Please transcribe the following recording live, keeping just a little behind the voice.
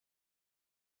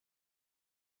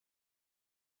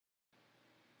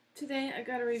Today I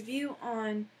got a review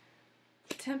on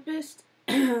Tempest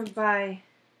by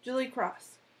Julie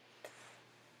Cross.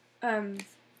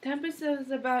 Tempest is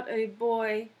about a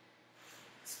boy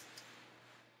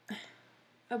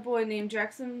named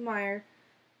Jackson Meyer,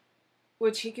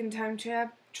 which he can time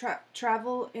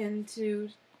travel into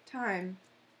time.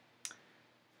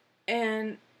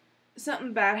 And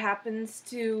something bad happens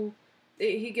to,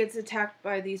 he gets attacked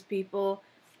by these people,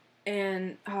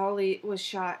 and Holly was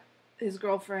shot, his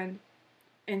girlfriend,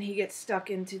 and he gets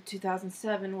stuck into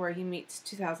 2007, where he meets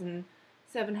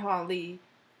 2007 Holly,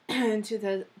 and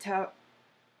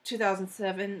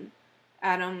 2007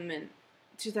 Adam, and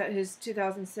his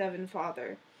 2007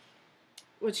 father,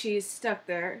 which he's stuck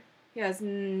there. He has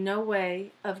no way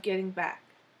of getting back.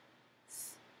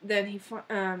 Then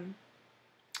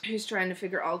he's trying to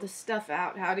figure all this stuff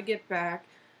out, how to get back,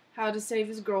 how to save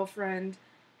his girlfriend,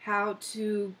 how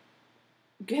to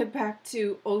get back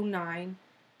to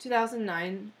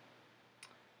 2009,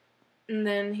 and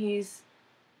then he's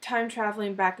time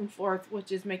traveling back and forth,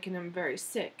 which is making him very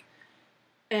sick.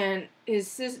 And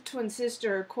his twin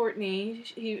sister Courtney,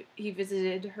 he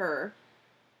visited her,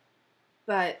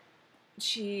 but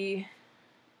she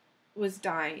was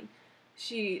dying.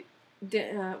 She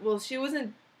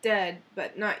wasn't dead,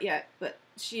 but not yet. But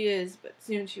she is, but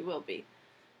soon she will be.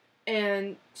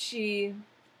 And he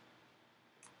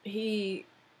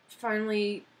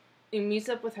finally meets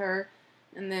up with her,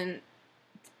 and then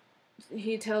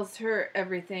he tells her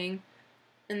everything,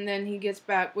 and then he gets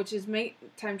back, which is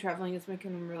time traveling is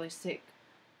making him really sick.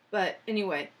 But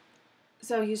anyway,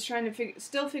 so he's trying to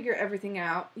still figure everything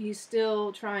out. He's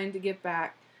still trying to get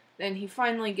back. Then he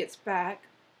finally gets back,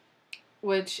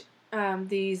 which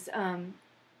they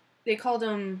called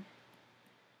them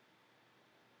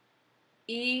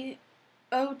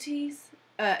EOTs,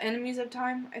 enemies of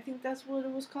time. I think that's what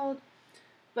it was called.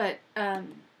 But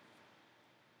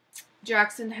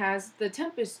Jackson has the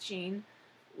tempest gene,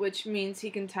 which means he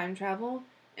can time travel.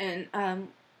 And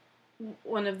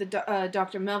one of the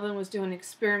Dr. Melvin was doing an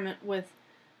experiment with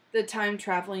the time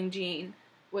traveling gene,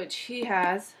 which he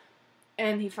has,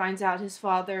 and he finds out his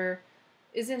father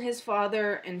isn't his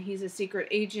father, and he's a secret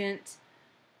agent,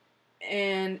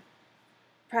 and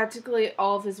practically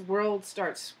all of his world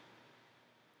starts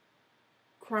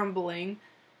crumbling.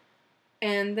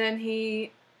 And then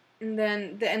the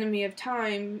enemy of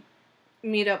time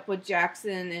meet up with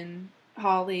Jackson and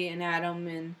Holly and Adam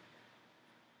and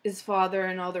his father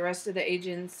and all the rest of the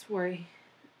agents, and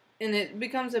it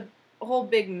becomes a whole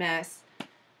big mess.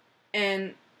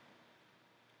 And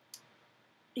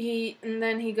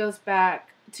then he goes back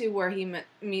to where he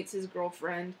meets his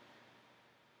girlfriend,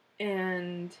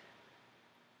 and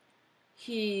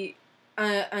he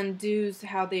undoes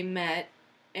how they met.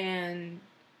 And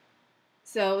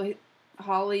so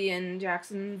Holly and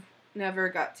Jackson never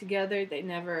got together. They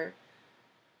never,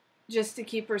 just to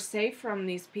keep her safe from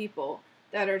these people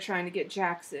that are trying to get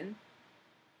Jackson.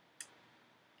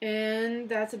 And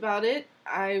that's about it.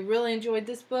 I really enjoyed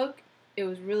this book. It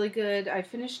was really good. I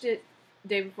finished it the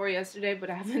day before yesterday, but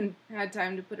I haven't had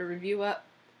time to put a review up.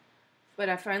 But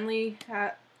I finally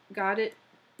got it,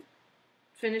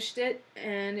 finished it,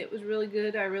 and it was really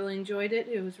good. I really enjoyed it.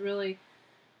 It was really,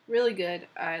 really good.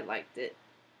 I liked it.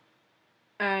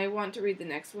 I want to read the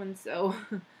next one, so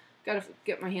gotta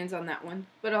get my hands on that one.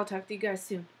 But I'll talk to you guys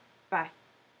soon. Bye.